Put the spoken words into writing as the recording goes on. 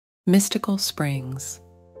Mystical Springs,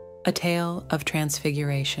 a tale of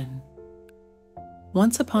transfiguration.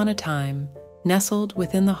 Once upon a time, nestled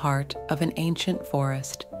within the heart of an ancient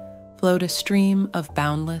forest, flowed a stream of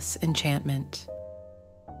boundless enchantment.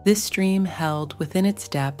 This stream held within its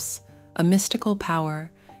depths a mystical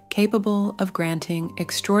power capable of granting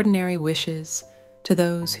extraordinary wishes to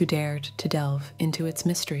those who dared to delve into its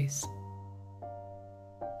mysteries.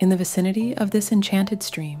 In the vicinity of this enchanted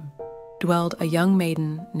stream dwelled a young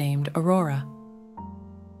maiden named Aurora.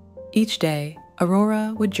 Each day,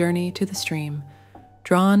 Aurora would journey to the stream,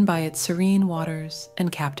 drawn by its serene waters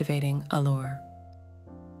and captivating allure.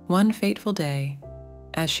 One fateful day,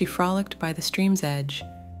 as she frolicked by the stream's edge,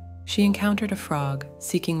 she encountered a frog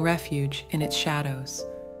seeking refuge in its shadows.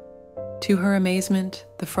 To her amazement,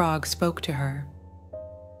 the frog spoke to her.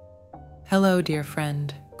 "Hello, dear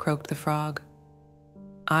friend," croaked the frog.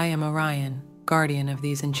 "I am Orion, guardian of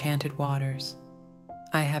these enchanted waters.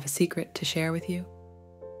 I have a secret to share with you."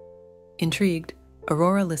 Intrigued,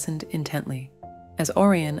 Aurora listened intently as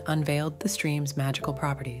Orion unveiled the stream's magical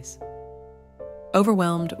properties.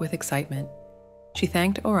 Overwhelmed with excitement, she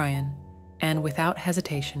thanked Orion and, without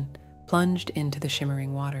hesitation, plunged into the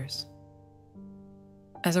shimmering waters.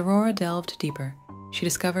 As Aurora delved deeper, she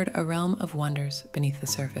discovered a realm of wonders beneath the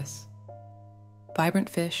surface. Vibrant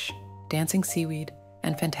fish, dancing seaweed,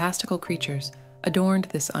 and fantastical creatures adorned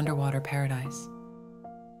this underwater paradise.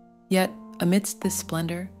 Yet, amidst this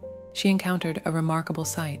splendor, she encountered a remarkable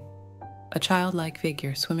sight, a childlike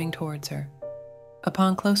figure swimming towards her.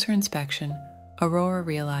 Upon closer inspection, Aurora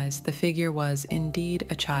realized the figure was indeed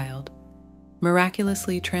a child,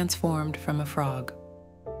 miraculously transformed from a frog.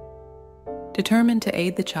 Determined to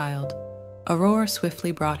aid the child, Aurora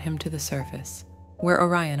swiftly brought him to the surface, where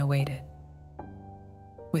Orion awaited.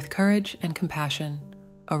 With courage and compassion,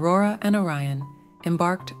 Aurora and Orion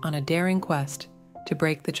embarked on a daring quest to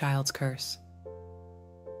break the child's curse.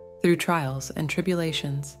 Through trials and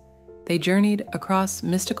tribulations, they journeyed across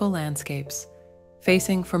mystical landscapes,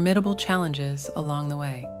 facing formidable challenges along the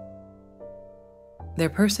way. Their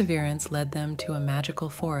perseverance led them to a magical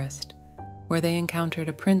forest, where they encountered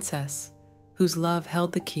a princess whose love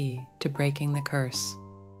held the key to breaking the curse.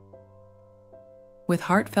 With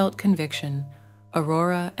heartfelt conviction,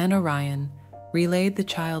 Aurora and Orion relayed the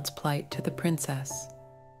child's plight to the princess,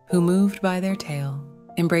 who, moved by their tale,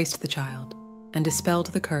 embraced the child and dispelled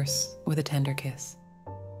the curse with a tender kiss.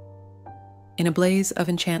 In a blaze of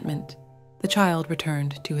enchantment, the child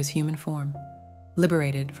returned to his human form,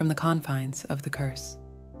 liberated from the confines of the curse.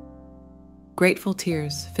 Grateful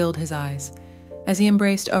tears filled his eyes as he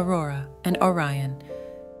embraced Aurora and Orion,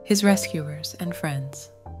 his rescuers and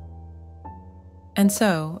friends. And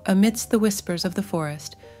so, amidst the whispers of the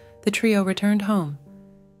forest, the trio returned home,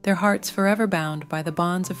 their hearts forever bound by the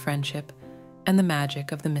bonds of friendship and the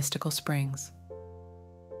magic of the mystical springs.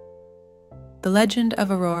 The legend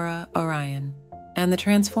of Aurora, Orion, and the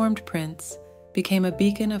transformed prince became a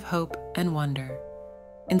beacon of hope and wonder,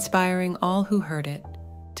 inspiring all who heard it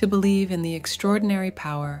to believe in the extraordinary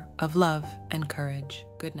power of love and courage.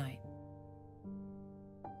 Good night.